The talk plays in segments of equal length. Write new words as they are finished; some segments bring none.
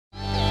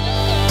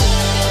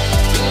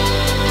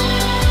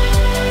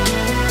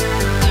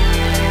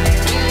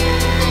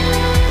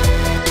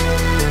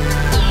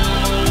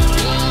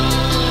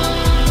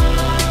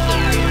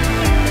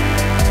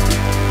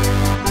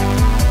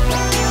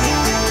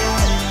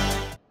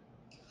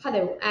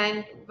Hello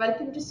and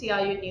welcome to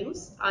CIO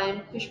News. I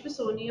am Khushbu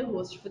Soni, your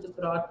host for the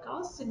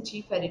broadcast and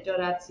chief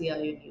editor at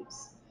CIO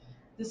News.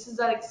 This is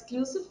our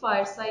exclusive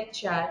fireside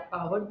chat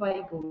powered by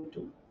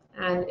Goto,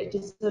 and it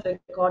is a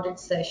recorded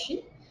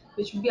session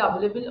which will be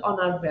available on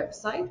our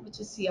website, which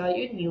is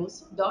cionews.co.in,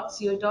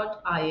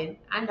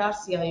 and our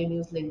CIO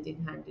News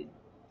LinkedIn handle.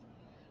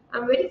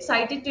 I'm very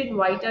excited to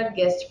invite our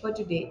guest for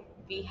today.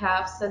 We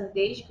have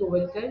Sandesh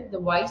Govalkar, the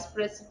Vice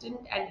President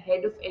and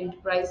Head of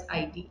Enterprise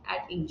IT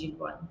at Angel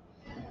One.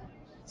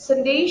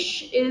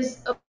 Sandesh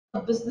is a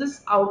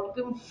business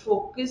outcome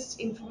focused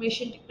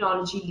information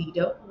technology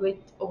leader with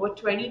over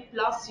 20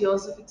 plus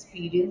years of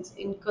experience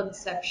in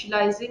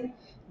conceptualizing,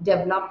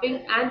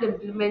 developing, and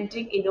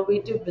implementing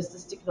innovative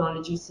business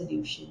technology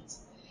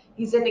solutions.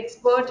 He's an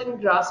expert in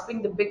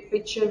grasping the big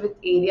picture with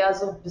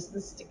areas of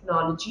business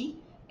technology.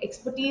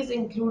 Expertise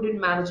include in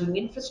managing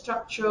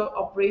infrastructure,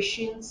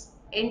 operations,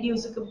 end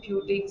user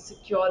computing,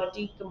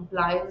 security,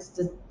 compliance,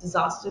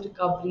 disaster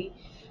recovery,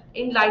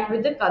 in line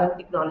with the current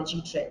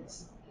technology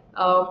trends.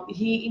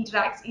 He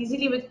interacts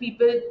easily with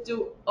people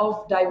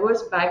of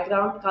diverse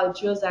background,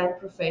 cultures, and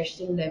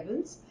professional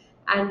levels,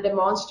 and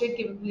demonstrate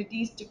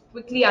capabilities to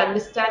quickly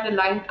understand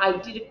aligned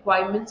IT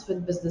requirements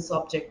with business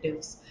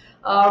objectives.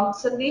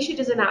 Sandesh, it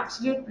is an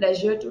absolute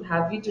pleasure to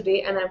have you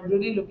today, and I'm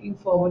really looking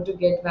forward to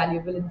get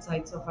valuable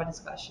insights of our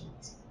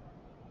discussions.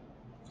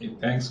 Okay,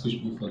 thanks,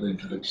 Khushbu, for the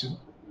introduction.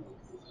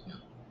 Yeah,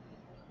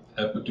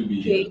 happy to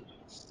be here. Great.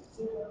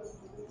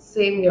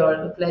 Same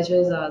here. The pleasure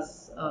is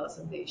ours,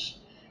 Sandesh.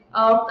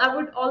 I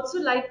would also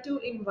like to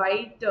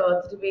invite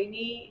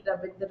Triveni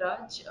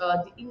Rabindraraj,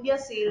 the India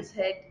sales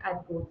head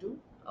at Goto.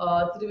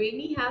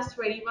 Triveni has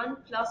 21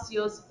 plus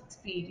years of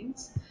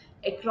experience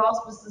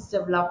across business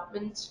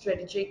development,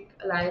 strategic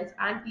alliance,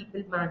 and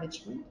people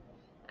management.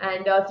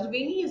 And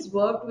Triveni has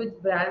worked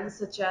with brands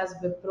such as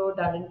Wipro,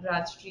 Dun&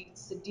 Bradstreet,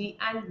 City,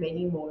 and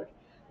many more.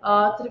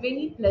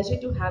 Triveni, pleasure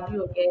to have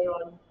you again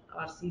on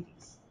our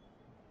series.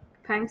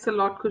 Thanks a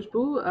lot,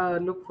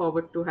 Khushbu. Look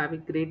forward to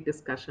having great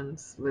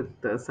discussions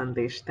with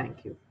Sandesh.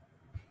 Thank you.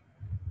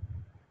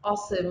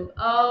 Awesome.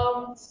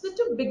 So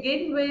to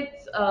begin with,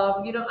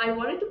 I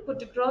wanted to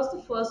put across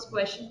the first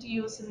question to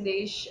you,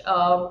 Sandesh.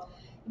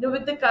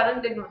 With the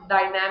current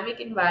dynamic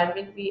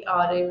environment we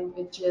are in,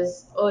 which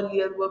is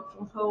earlier work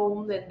from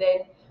home and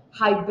then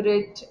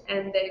hybrid,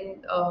 and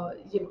then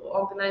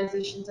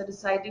organizations are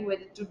deciding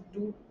whether to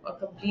do a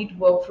complete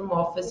work from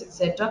office,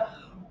 etc.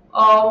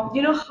 How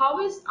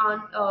is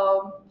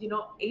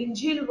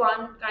Angel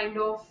One kind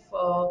of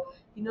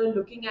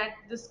looking at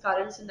this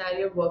current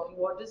scenario working?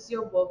 What is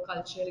your work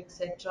culture,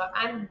 etc.,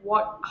 and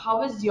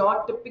how is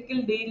your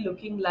typical day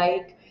looking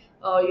like?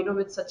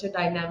 With such a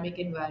dynamic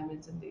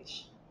environment,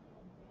 Sandesh.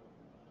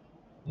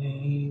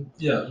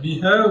 Yeah, we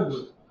have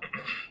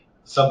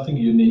something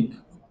unique.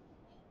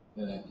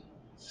 Uh,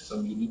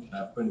 some unique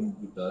happened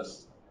with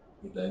us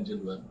with Angel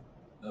One.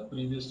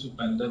 Previous to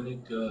pandemic,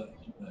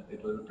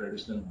 it was a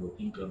traditional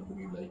working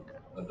company like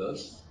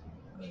others,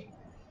 uh,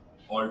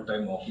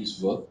 all-time office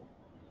work.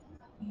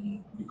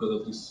 Because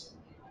of this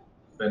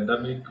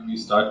pandemic, we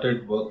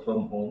started work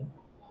from home,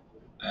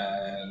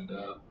 and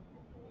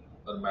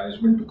our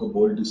management took a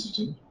bold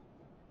decision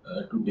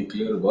to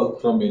declare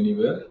work from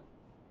anywhere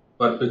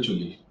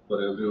perpetually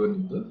for everyone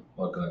in the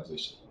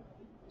organization.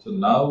 So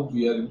now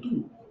we are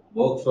into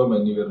work from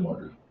anywhere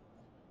model.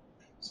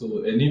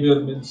 So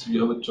anywhere means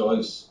you have a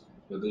choice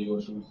whether you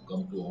want to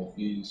come to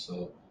office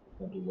or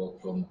want to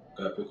work from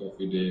cafe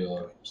coffee day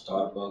or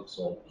Starbucks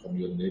or from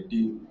your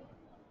native.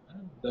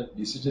 And that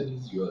decision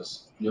is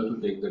yours. You have to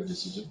take that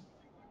decision.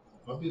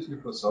 Obviously,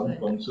 for some Right.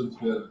 functions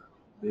where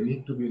they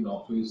need to be in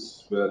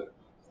office, where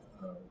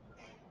uh,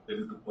 they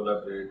need to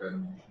collaborate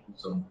and do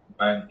some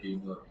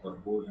banking or for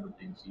board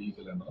meetings,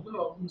 legal and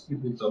all. Obviously,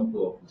 they come to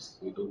office.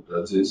 They don't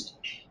resist,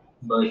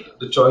 but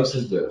the choice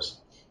is theirs.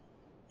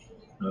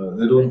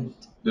 They don't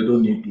Right. they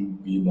don't need to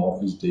be in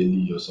office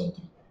daily or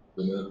something.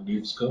 Whenever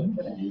needs come,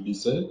 Correct. you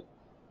decide.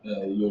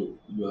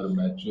 You are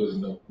mature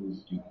enough to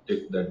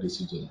take that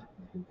decision.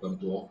 To come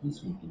to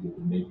office, you to go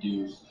to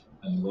native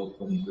and work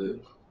from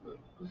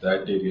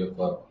that area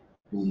for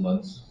 2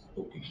 months.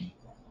 Okay.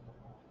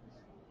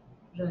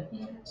 Right.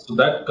 So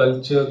that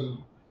culture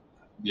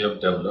we have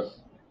developed,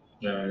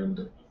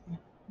 and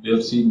we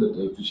have seen that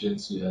the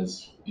efficiency has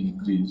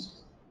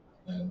increased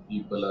and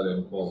people are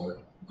empowered.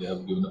 They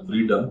have given a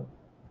freedom.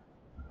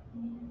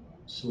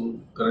 So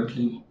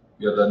currently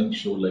we are running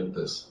show like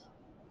this.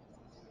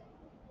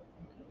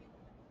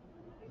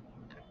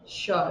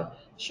 Sure,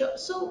 sure.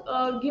 So,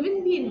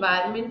 given the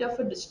environment of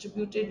a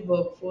distributed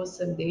workforce,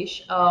 Sandesh,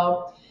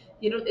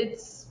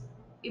 it's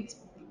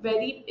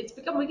it's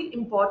become very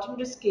important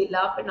to scale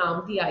up and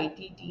arm the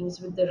IT teams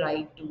with the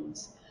right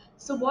tools.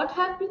 So, what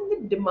have been the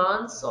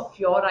demands of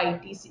your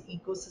IT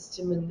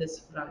ecosystem in this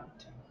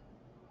front?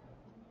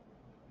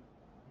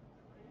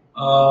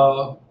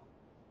 Uh,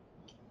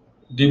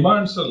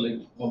 Demands are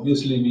like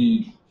obviously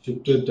we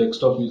shifted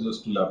desktop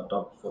users to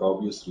laptop for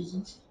obvious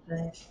reasons.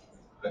 Right.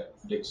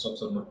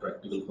 Desktops are not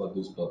practical for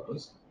this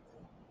purpose.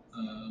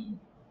 Um,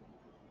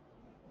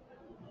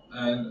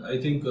 And I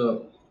think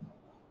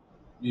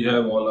we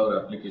have all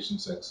our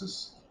applications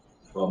access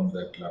from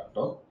that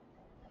laptop.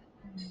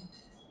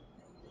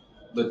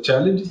 The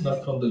challenge is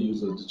not from the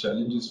user. The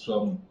challenge is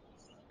from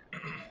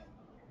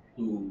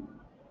to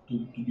to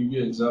give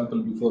you an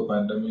example. Before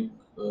pandemic,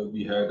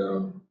 we had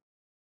around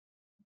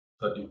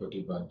 30,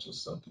 40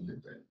 branches, something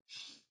like that,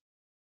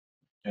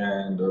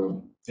 and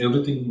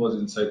everything was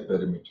inside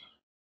perimeter.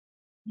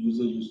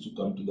 User used to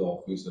come to the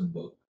office and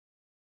work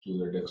through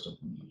the desktop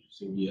only.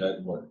 So we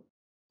had what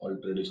all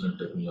traditional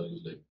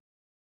technologies like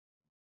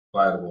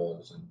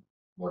firewalls and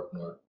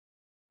whatnot,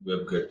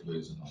 web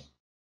gateways and all.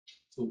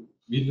 So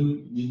we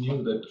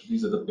knew that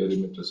these are the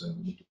perimeters and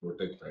we need to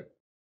protect that.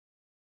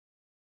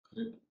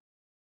 Correct.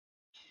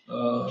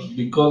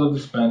 Because of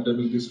this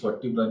pandemic, these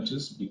 40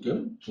 branches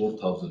became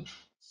 4,000.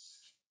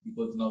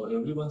 Because now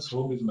everyone's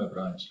home is my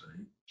branch,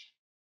 right?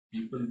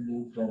 People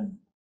move from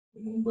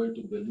Mumbai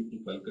to Delhi to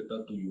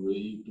Calcutta to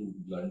UAE to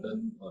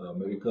London or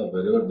America,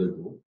 wherever they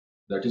go.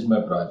 That is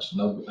my branch.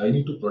 Now I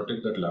need to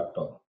protect that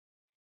laptop,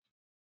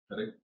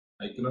 correct?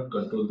 I cannot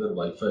control their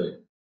Wi-Fi,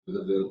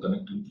 whether they are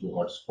connecting through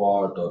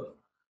hotspot or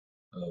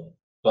uh,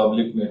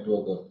 public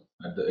network or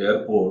at the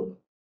airport.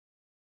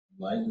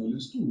 My goal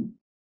is to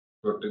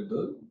protect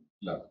the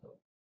laptop.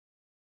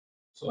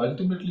 So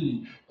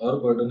ultimately, our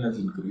burden has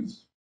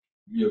increased.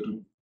 We have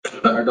to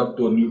adapt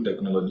to new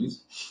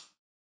technologies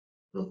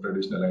from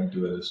traditional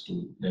antivirus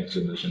to next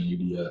generation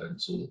EDR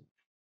and so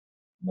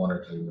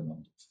monitoring and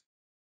all this.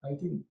 I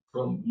think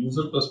from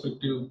user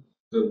perspective,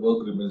 their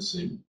work remains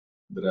same.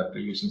 Their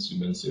applications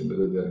remain same,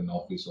 whether they are in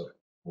office or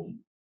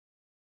home.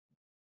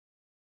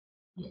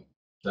 Yeah,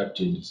 that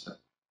changes.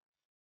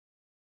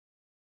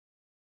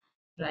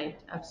 Right,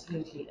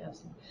 absolutely,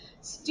 absolutely.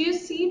 So do you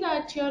see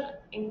that your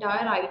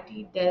entire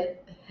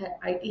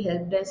IT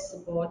help desk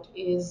support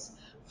is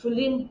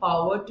fully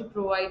empowered to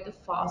provide the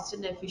fast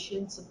and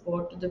efficient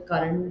support to the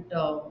current,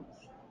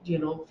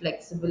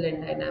 flexible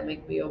and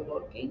dynamic way of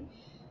working?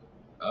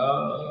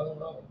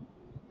 Uh,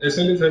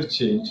 SLAs has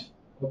changed.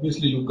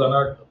 Obviously, you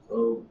cannot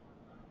uh,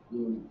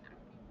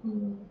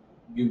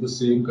 give the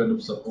same kind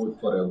of support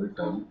for every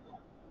time.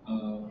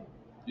 Uh,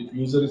 if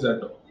user is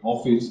at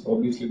office,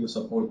 obviously the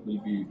support will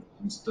be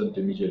instant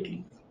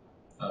immediately.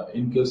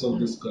 In case of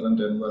this current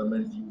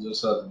environment,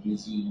 users are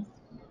busy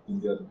in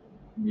their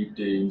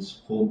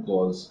meetings, phone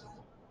calls,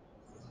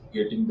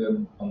 getting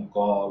them on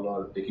call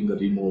or taking a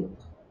remote.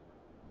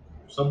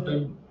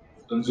 Right, Sometimes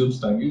consumes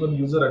time. Even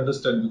user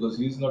understand because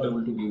he is not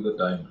able to give the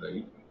time,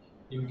 right?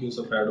 In case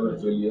of hardware right,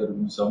 failure,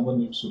 when someone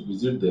needs to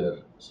visit there,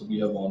 so we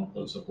have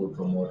on-call support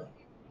from our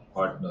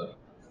partner.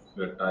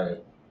 We are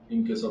tired.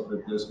 In case of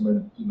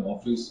replacement in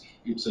office,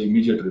 it's an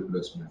immediate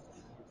replacement.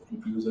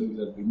 If user is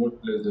at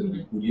remote place, then we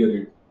right,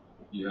 courier it.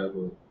 We have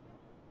a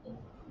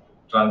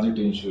transit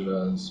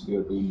insurance. We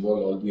have to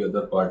involve all the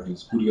other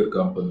parties, courier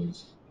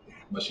companies.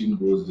 Machine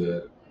goes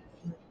there.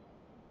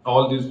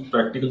 All these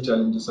practical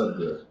challenges are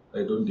there.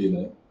 I don't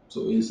deny.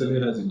 So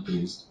ASLA has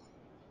increased,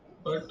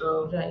 but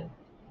right,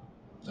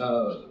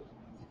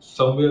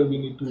 somewhere we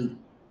need to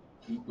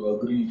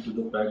agree to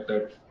the fact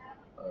that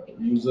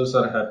users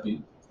are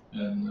happy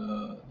and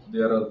they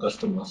are our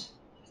customers.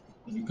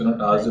 We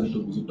cannot ask right, them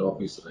to visit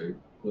office, right?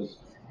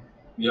 Because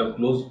we have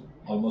closed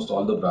almost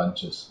all the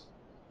branches,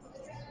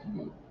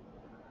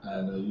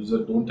 and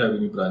user don't have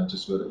any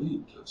branches where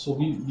so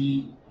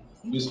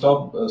we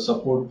stop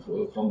support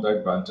from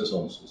that branches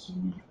also. So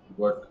we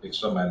got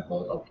extra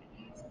manpower. okay,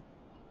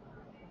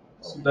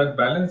 So okay, that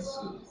balance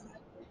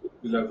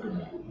we'll have to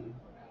make.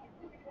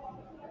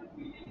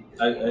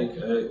 I I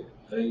okay,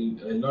 I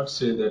I'll not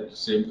say that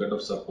same kind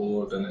of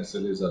support and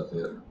SLAs are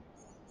there.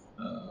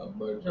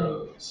 But right,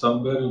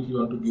 somewhere, if you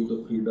want to give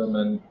the freedom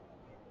and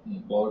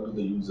power to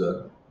the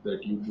user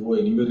that you go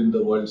anywhere in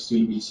the world,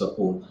 still will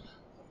support.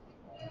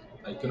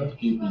 I cannot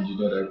keep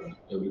engineer at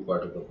every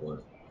part of the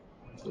world.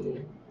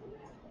 So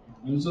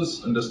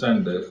users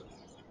understand that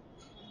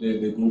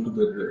they go to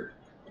the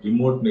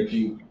remote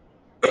native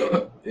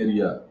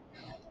area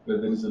where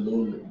there is a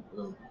low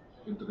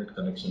internet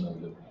connection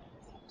available.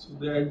 So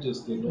they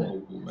adjust. They know right,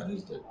 how to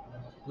manage that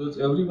because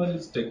everyone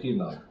is techie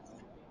now.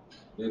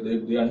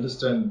 They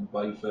understand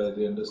Wi-Fi.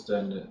 They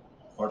understand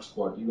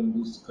hotspot. Even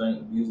these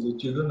the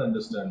children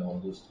understand all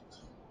those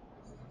things.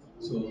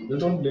 So they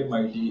don't blame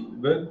IT.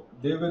 When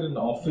they were in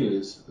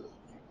office,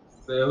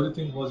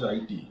 everything was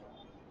IT.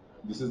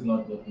 This is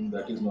not working.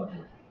 That is not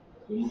working.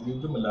 When you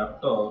give them a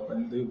laptop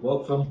and they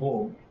work from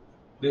home,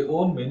 they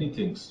own many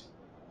things.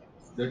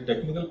 Their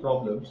technical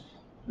problems,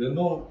 they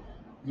know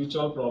which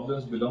all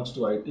problems belongs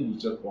to IT,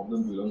 which all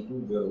problems belong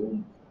to their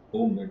own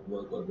home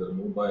network or their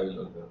mobile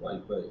or their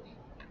Wi-Fi.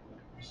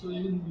 So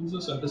even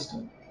users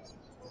understand.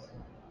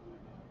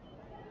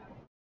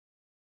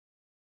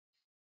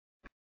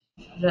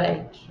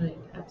 right, right,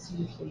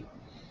 absolutely.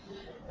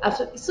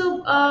 Absolutely.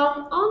 So,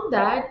 on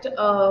that,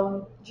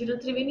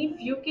 Triveni, if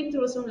you can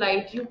throw some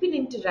light, you've been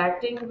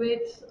interacting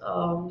with, a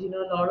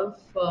lot of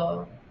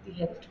the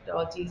head of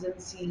technologies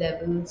and C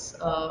levels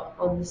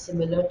on the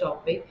similar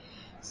topic.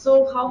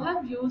 So, how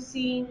have you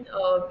seen,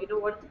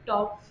 what are the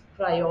top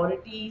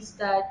priorities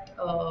that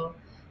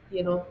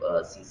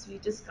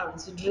C-suite is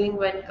considering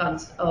when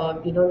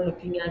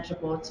looking at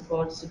remote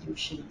support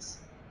solutions?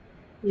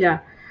 Yeah,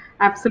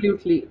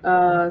 absolutely.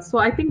 So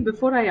I think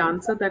before I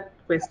answer that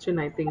question,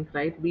 I think,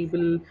 right, we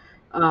will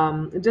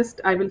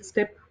I will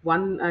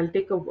I'll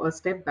take a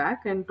step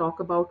back and talk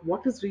about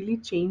what is really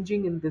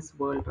changing in this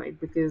world, right?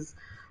 Because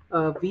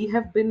we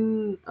have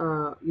been,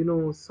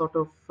 sort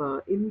of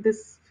in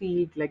this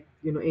field, like,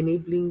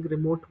 enabling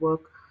remote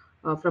work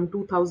from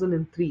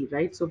 2003,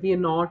 right? So we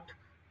are not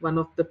one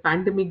of the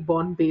pandemic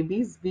born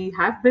babies. We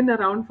have been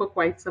around for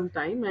quite some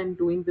time and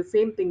doing the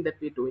same thing that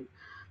we're doing.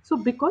 So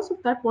because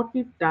of that, what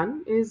we've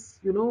done is,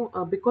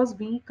 because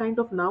we kind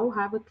of now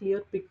have a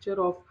clear picture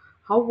of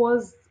how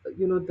was,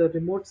 the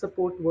remote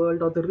support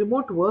world or the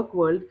remote work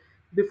world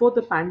before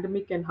the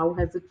pandemic and how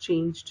has it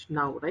changed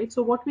now, right?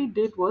 So what we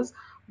did was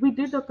we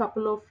did a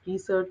couple of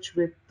research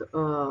with,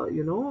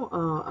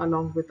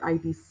 along with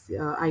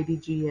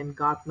IDG and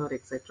Gartner,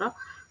 etc.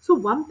 So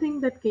one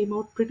thing that came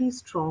out pretty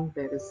strong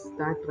there is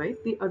that,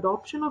 right, the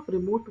adoption of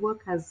remote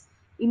work has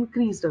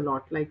increased a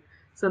lot. Like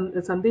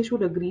Sandesh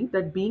would agree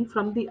that being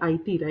from the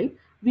IT, right,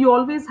 we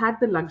always had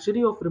the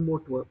luxury of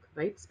remote work,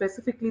 right?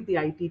 Specifically the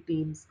IT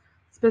teams,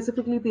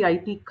 specifically the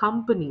IT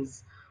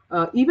companies,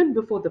 even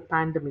before the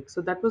pandemic.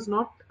 So that was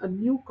not a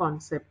new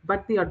concept,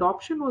 but the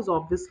adoption was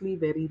obviously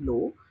very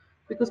low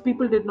because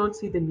people did not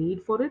see the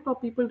need for it, or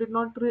people did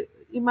not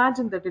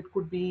imagine that it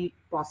could be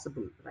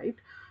possible, right?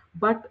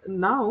 But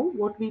now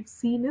what we've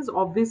seen is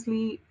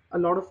obviously a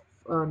lot of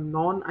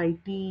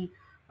non-IT,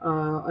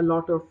 a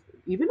lot of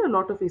even a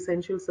lot of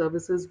essential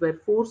services were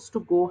forced to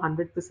go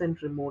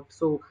 100% remote.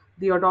 So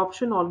the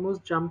adoption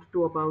almost jumped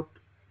to about,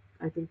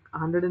 I think,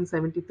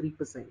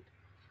 173%.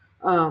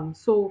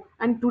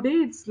 And today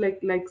it's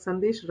like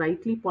Sandesh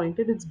rightly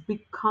pointed, it's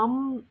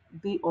become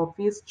the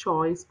obvious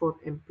choice for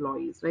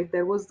employees, right?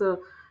 There was the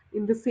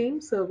In the same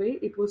survey,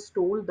 it was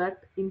told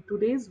that in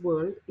today's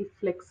world, if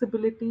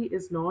flexibility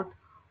is not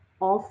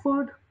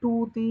offered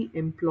to the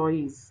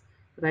employees,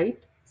 right,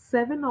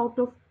 7 out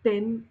of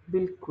 10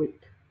 will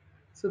quit.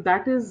 So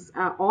that is,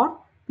 or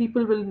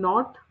people will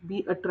not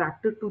be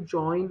attracted to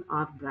join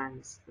our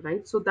brands,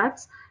 right? So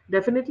that's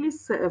definitely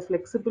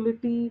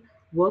flexibility,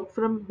 work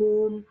from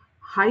home,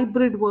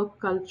 hybrid work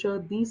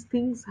culture. These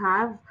things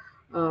have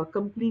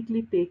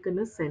completely taken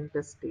a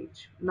center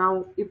stage.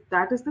 Now, if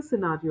that is the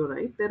scenario,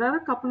 right, there are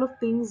a couple of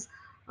things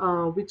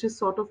which is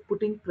sort of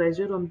putting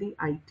pressure on the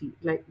IT,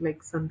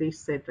 like Sandesh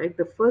said, right?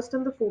 The first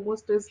and the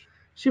foremost is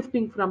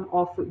shifting from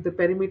the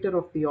perimeter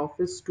of the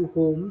office to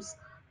homes.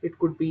 It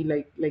could be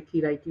like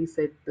he rightly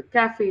said, the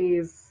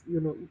cafes,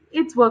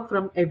 it's work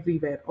from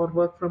everywhere or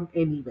work from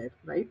anywhere,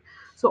 right?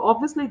 So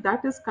obviously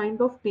that is kind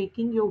of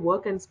taking your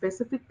work, and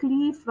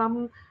specifically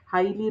from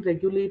highly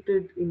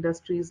regulated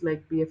industries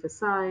like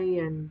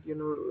BFSI and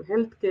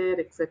healthcare,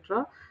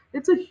 etc.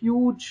 It's a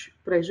huge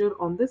pressure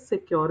on the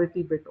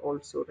security bit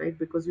also, right?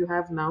 Because you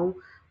have now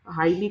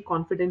highly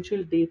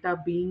confidential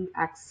data being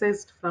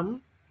accessed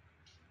from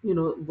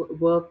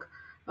work,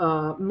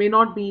 may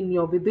not be in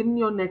your within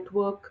your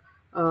network.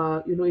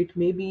 It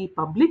may be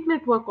public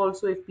network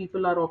also, if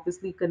people are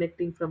obviously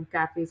connecting from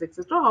cafes,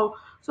 etc.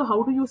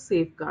 How do you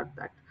safeguard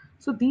that?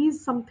 So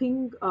these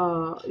something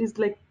is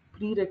like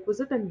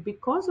prerequisite, and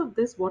because of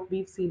this, what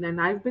we've seen,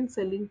 and I've been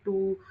selling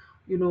to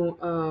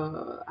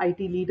IT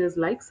leaders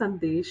like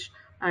Sandesh,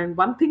 and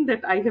one thing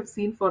that I have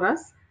seen for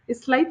us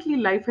is slightly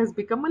life has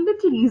become a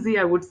little easy,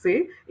 I would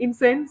say, in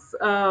sense,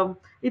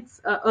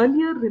 it's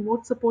earlier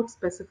remote support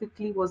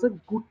specifically was a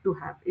good to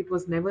have. It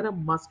was never a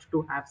must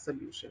to have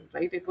solution,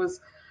 right? It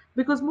was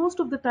because most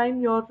of the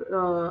time your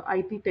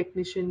IT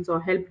technicians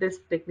or help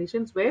desk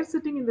technicians were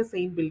sitting in the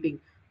same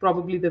building,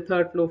 probably the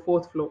third floor,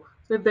 fourth floor.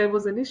 So if there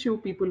was an issue,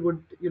 people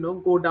would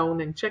go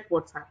down and check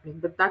what's happening.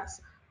 But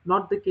that's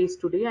not the case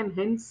today, and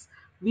hence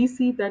we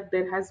see that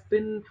there has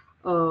been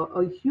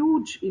a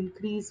huge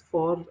increase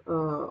for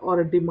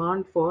or a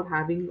demand for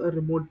having a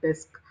remote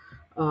desk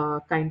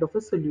kind of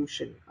a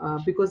solution,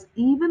 because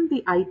even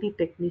the IT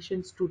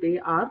technicians today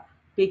are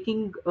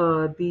taking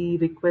the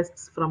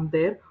requests from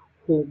their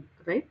home,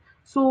 right?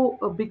 So,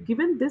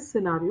 given this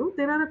scenario,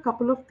 there are a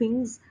couple of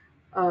things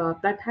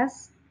that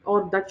has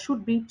or that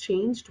should be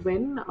changed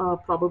when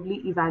probably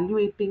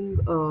evaluating,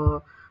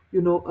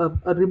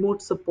 a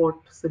remote support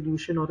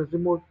solution or a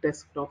remote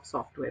desktop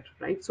software,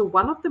 right? So,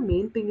 one of the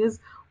main thing is,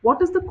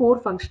 what is the core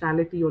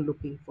functionality you're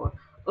looking for?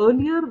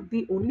 Earlier,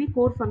 the only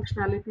core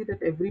functionality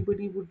that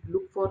everybody would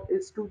look for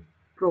is to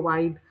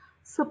provide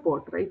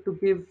support, right? To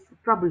give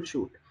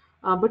troubleshoot.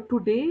 But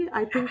today,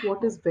 I think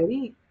what is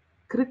very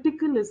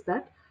critical is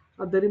that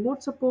the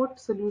remote support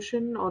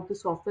solution or the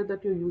software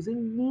that you're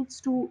using needs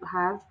to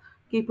have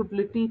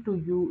capability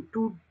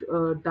to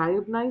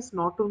diagnose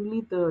not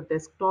only the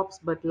desktops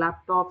but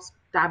laptops,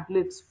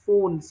 tablets,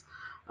 phones,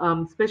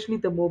 especially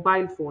the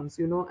mobile phones.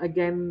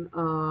 Again,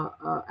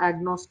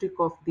 agnostic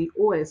of the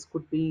OS,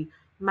 could be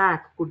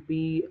Mac, could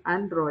be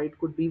Android,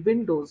 could be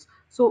Windows.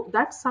 So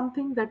that's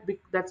something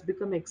that's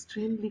become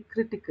extremely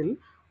critical,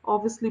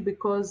 obviously,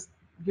 because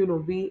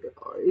we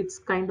it's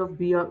kind of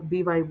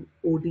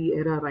BYOD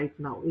era right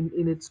now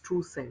in its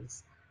true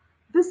sense.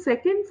 The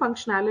second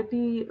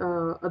functionality,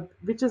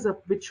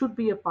 which should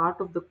be a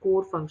part of the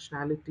core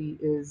functionality,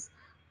 is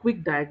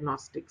quick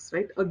diagnostics.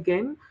 Right?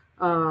 Again,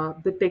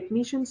 the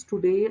technicians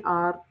today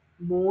are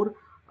more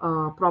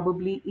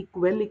probably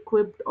well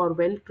equipped or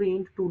well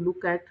trained to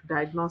look at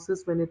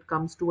diagnosis when it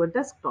comes to a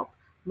desktop.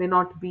 May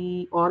not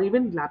be, or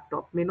even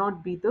laptop, may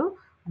not be the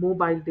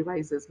mobile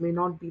devices, may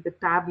not be the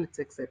tablets,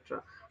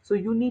 etc. So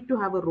you need to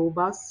have a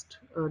robust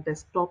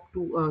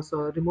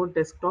remote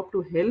desktop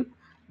to help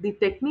the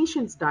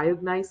technicians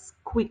diagnose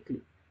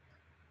quickly.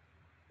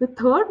 The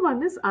third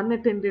one is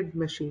unattended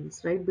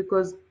machines, right?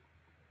 Because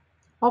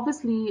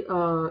obviously,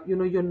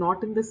 you're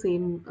not in the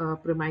same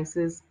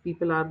premises.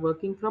 People are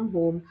working from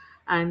home,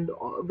 and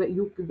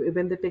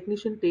when the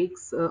technician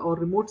takes or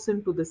remotes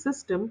into the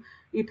system,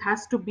 it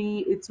has to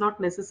be. It's not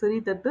necessary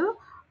that the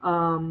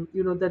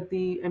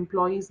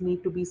employees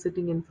need to be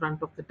sitting in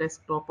front of the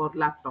desktop or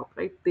laptop,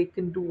 right? They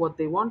can do what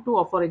they want to,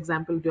 or for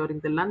example, during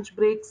the lunch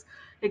breaks,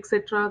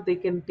 etc. They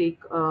can take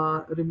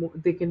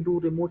remote. They can do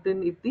remote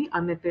in if the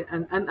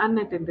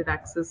unattended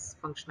access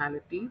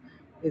functionality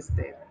is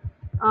there.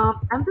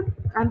 And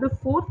the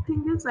fourth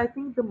thing is, I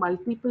think, the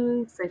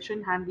multiple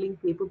session handling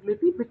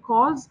capability,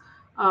 because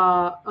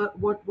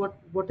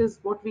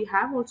what we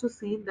have also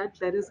seen, that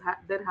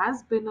there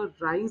has been a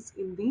rise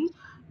in the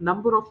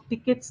number of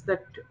tickets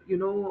that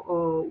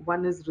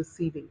one is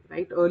receiving.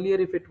 Right? Earlier,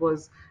 if it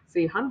was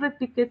say 100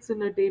 tickets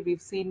in a day,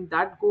 we've seen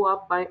that go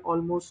up by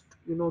almost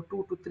 2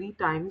 to 3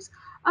 times.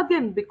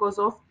 Again, because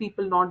of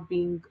people not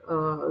being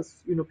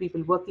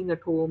people working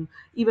at home,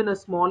 even a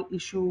small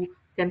issue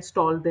can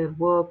stall their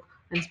work.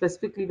 And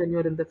specifically when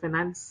you're in the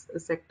finance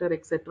sector,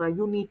 etc.,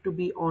 you need to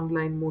be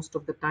online most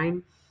of the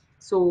time.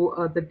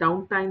 So the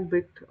downtime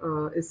bit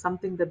is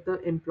something that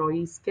the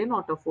employees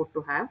cannot afford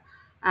to have.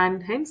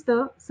 And hence,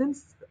 the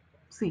since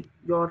see,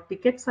 your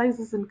ticket size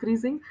is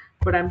increasing,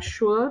 but I'm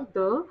sure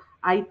the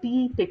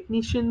IT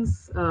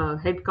technicians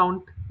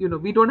headcount,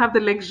 we don't have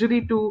the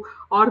luxury to,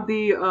 or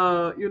the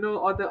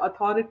or the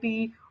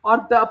authority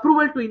or the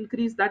approval to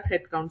increase that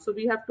headcount. So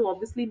we have to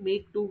obviously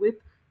make do with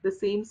the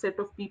same set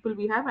of people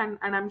we have. And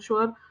I'm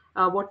sure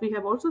what we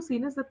have also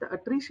seen is that the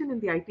attrition in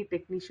the IT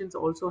technicians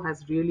also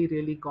has really,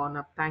 really gone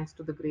up, thanks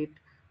to the great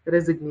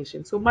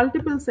resignation. So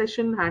multiple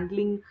session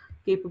handling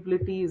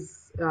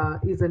capabilities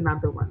is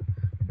another one.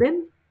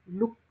 Then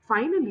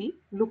finally,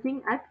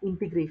 looking at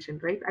integration,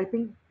 right? I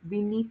think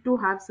we need to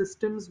have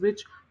systems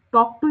which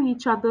talk to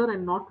each other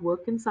and not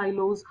work in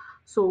silos.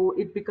 So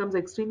it becomes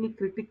extremely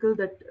critical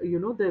that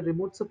the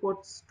remote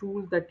supports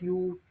tool that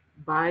you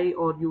buy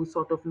or you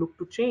sort of look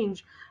to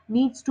change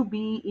needs to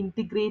be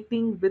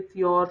integrating with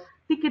your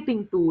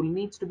ticketing tool,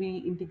 needs to be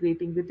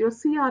integrating with your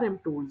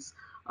CRM tools.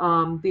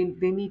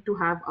 They need to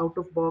have out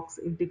of box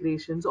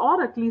integrations,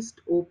 or at least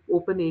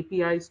open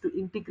APIs to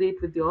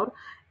integrate with your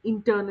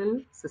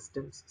internal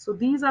systems. So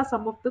these are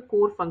some of the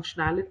core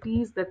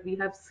functionalities that we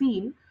have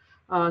seen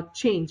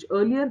change.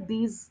 Earlier,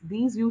 these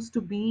used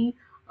to be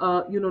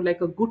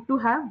like a good to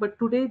have, but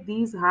today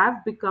these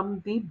have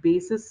become the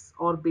basis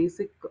or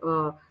basic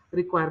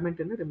requirement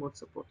in a remote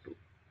support tool.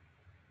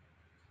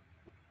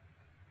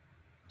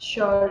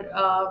 Sure.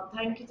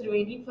 Thank you,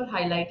 Triveni, for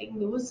highlighting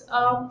those.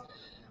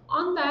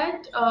 On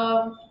that,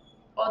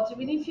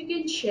 Triveni, if you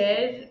can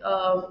share,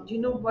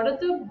 what are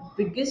the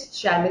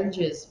biggest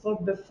challenges for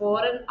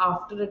before and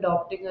after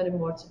adopting a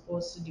remote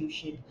support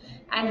solution,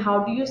 and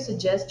how do you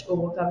suggest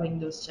overcoming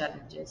those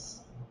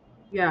challenges?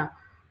 Yeah.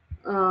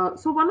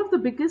 So one of the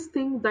biggest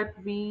thing that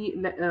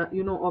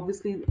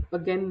obviously,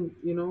 again,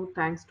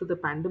 thanks to the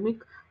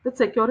pandemic, that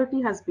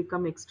security has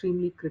become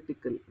extremely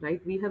critical,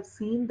 right? We have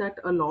seen that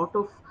a lot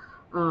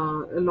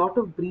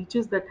of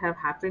breaches that have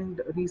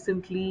happened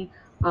recently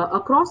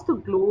across the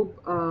globe,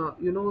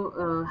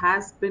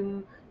 has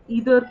been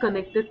either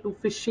connected to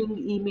phishing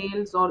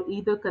emails, or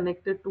either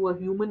connected to a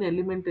human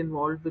element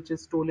involved, which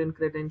is stolen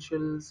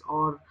credentials,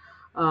 or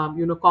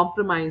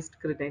compromised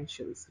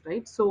credentials,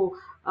 right? So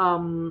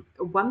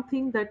one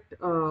thing that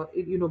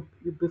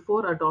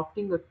before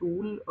adopting a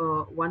tool,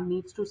 one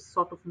needs to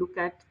sort of look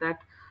at that,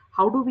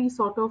 how do we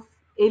sort of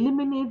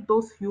eliminate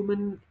those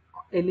human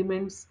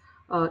elements,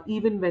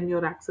 even when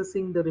you're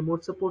accessing the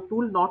remote support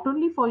tool, not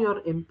only for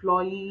your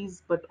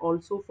employees but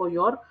also for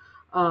your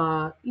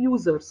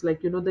users,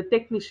 like the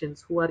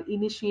technicians who are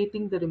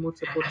initiating the remote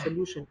support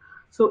solution.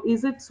 So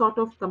is it sort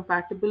of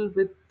compatible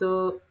with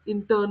the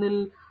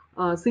internal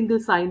single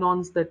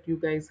sign-ons that you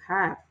guys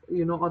have,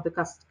 or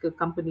the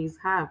companies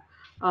have?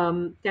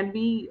 Can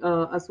we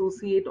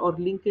associate or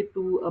link it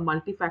to a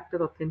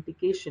multi-factor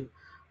authentication?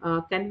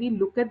 Can we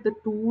look at the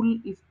tool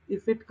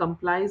if it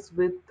complies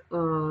with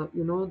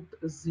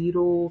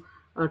zero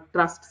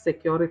trust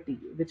security,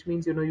 which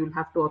means you'll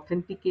have to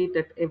authenticate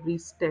at every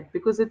step,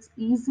 because it's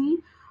easy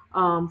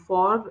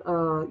for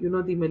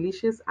the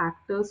malicious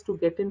actors to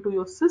get into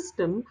your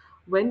system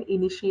when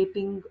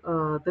initiating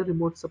the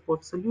remote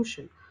support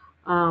solution.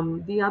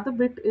 The other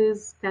bit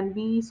is, can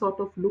we sort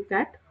of look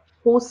at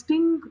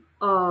hosting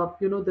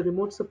the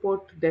remote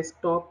support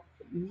desktop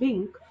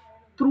link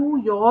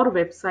through your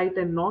website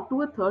and not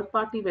to a third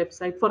party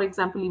website, for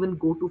example even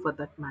Goto for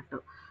that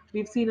matter.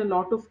 We've seen a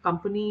lot of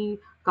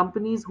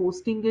companies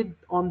hosting it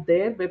on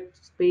their web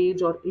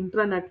page or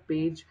intranet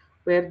page,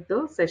 where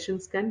the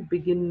sessions can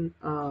begin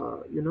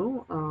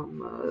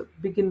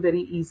begin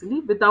very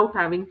easily without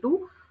having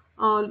to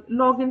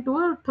log into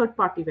a third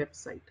party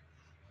website.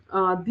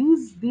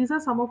 These are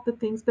some of the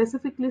things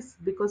specifically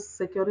because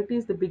security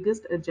is the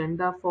biggest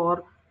agenda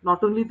for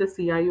not only the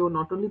CIO,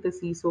 not only the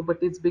CISO, but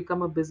it's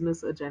become a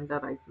business agenda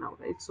right now,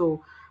 right?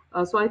 So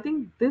I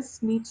think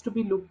this needs to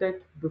be looked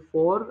at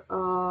before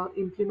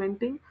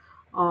implementing.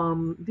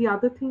 The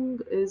other thing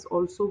is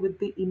also with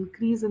the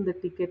increase in the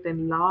ticket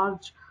and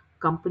large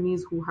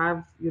companies who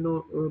have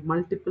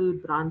multiple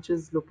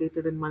branches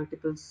located in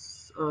multiple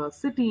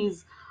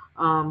cities,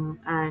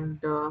 and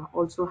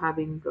also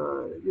having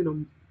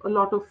a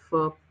lot of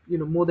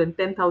more than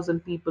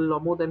 10,000 people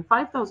or more than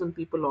 5,000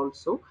 people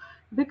also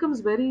becomes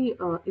very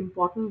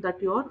important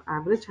that your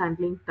average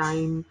handling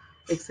time,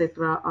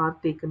 etc., are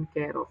taken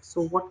care of.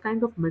 So what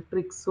kind of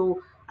metrics?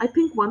 So I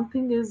think one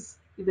thing is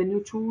when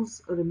you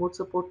choose a remote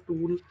support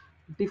tool,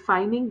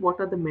 defining what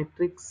are the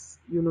metrics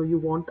you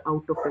want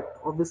out of it,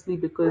 obviously,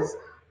 because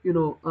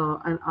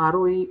an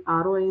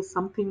ROI is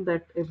something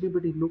that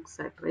everybody looks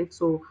at, right?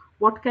 So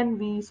what can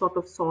we sort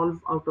of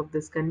solve out of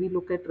this? Can we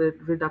look at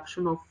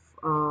reduction of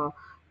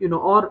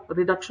or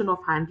reduction of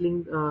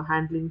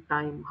handling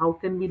time? How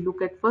can we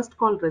look at first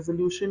call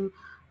resolution,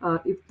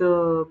 if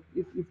the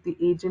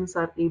agents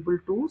are able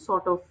to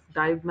sort of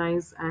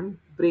diagnose and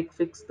break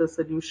fix the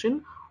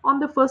solution on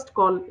the first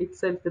call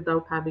itself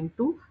without having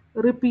to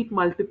repeat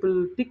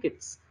multiple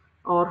tickets?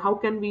 Or how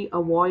can we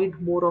avoid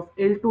more of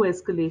L2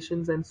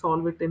 escalations and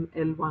solve it in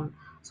L1?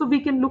 So we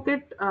can look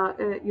at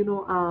a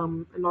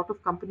lot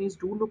of companies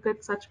do look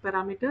at such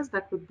parameters.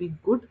 That would be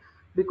good,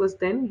 because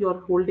then you're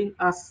holding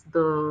us,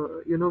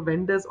 the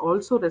vendors,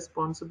 also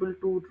responsible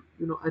to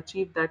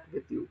achieve that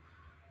with you.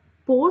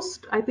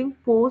 Post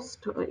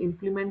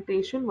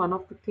implementation, one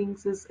of the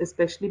things is,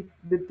 especially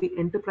with the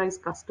enterprise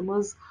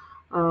customers,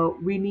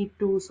 we need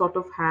to sort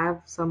of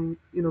have some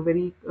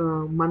very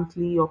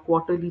monthly or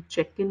quarterly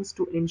check-ins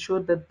to ensure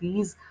that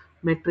these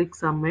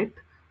metrics are met.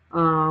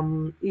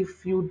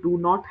 If you do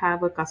not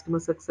have a customer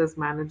success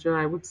manager,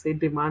 I would say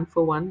demand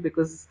for one,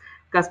 because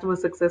customer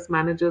success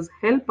managers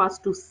help us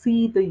to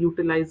see the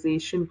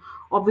utilization.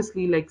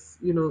 Obviously, like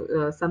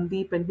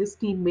Sandeep and his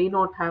team may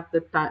not have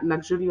the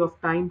luxury of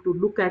time to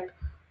look at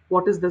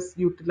what is this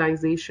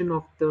utilization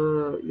of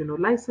the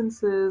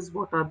licenses,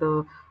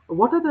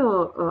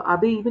 are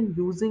they even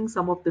using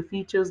some of the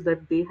features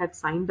that they had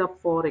signed up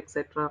for,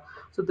 etc.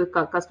 So the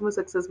customer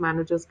success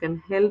managers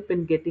can help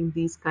in getting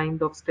these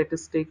kind of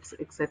statistics,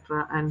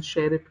 etc., and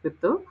share it with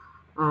the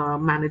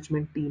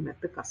management team at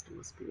the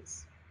customer's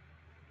place.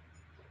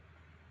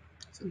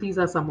 So these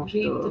are some of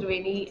Great, the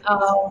Triveni.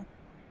 things.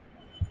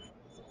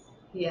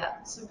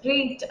 Yeah, so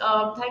great.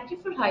 Thank you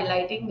for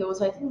highlighting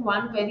those. I think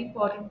one very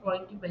important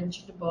point you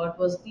mentioned about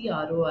was the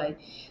ROI.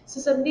 So,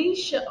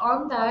 Sandesh,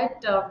 on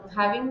that,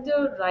 having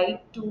the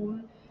right tool,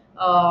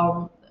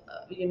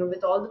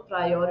 with all the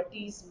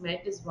priorities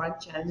met is one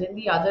challenge, and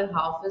the other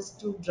half is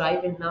to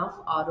drive enough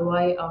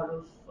ROI out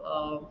of,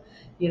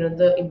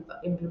 the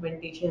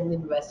implementation and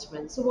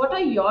investment. So, what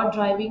are your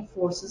driving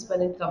forces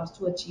when it comes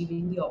to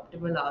achieving the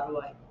optimal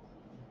ROI?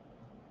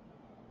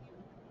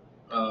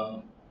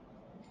 Uh,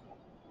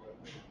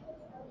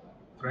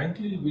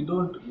 Frankly, we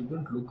don't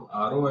look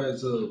ROI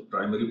as a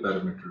primary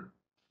parameter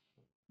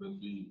when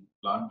we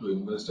plan to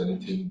invest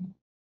anything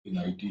in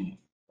IT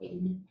or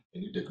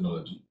any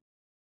technology.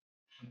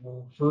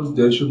 First,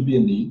 there should be a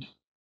need,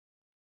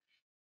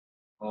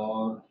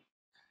 or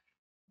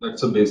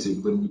that's a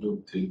basic when we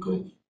don't think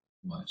of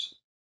much.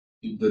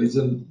 If there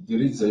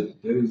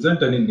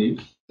isn't any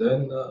need,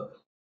 then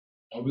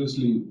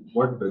obviously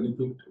what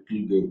benefit it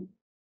will give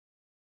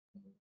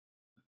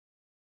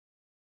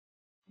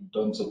in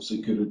terms of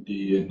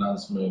security,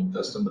 enhancement,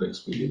 customer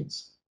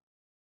experience,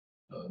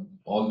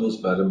 all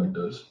those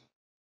parameters.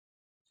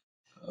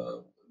 Uh,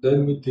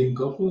 then we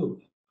think of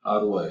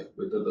ROI,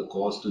 whether the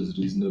cost is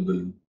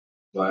reasonable,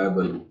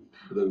 viable,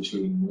 whether we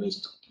should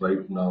invest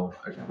right now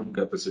at full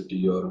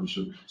capacity or we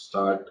should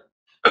start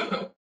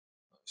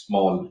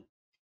small.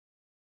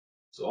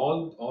 So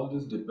all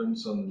this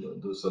depends on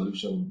the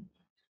solution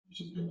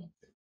which is being offered.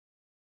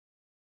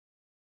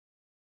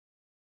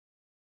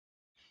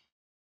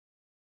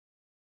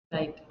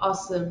 Right.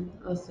 Awesome.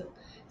 Awesome.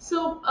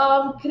 So,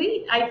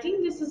 great. I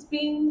think this has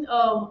been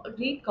a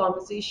great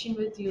conversation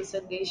with you,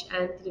 Sandesh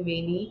and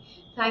Triveni.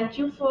 Thank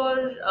you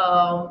for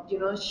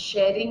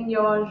sharing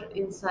your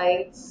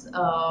insights,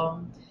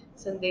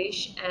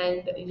 Sandesh,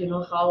 and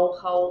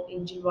how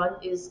Angel One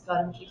is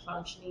currently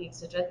functioning,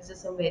 etc. These are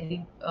some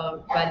very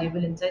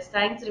valuable insights.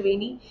 Thanks,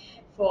 Triveni,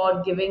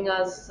 for giving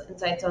us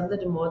insights on the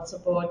remote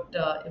support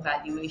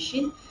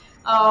evaluation.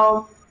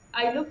 Um,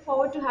 I look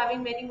forward to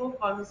having many more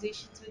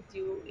conversations with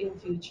you in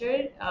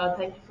future.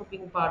 Thank you for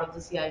being part of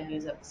the CI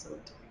News episode.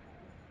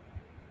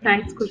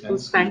 Thank Thanks, you. Khushbu.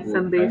 Thanks, Thanks,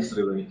 Khushbu. Thanks, Sandesh.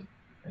 Triveni.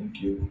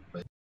 Thank you.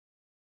 Bye.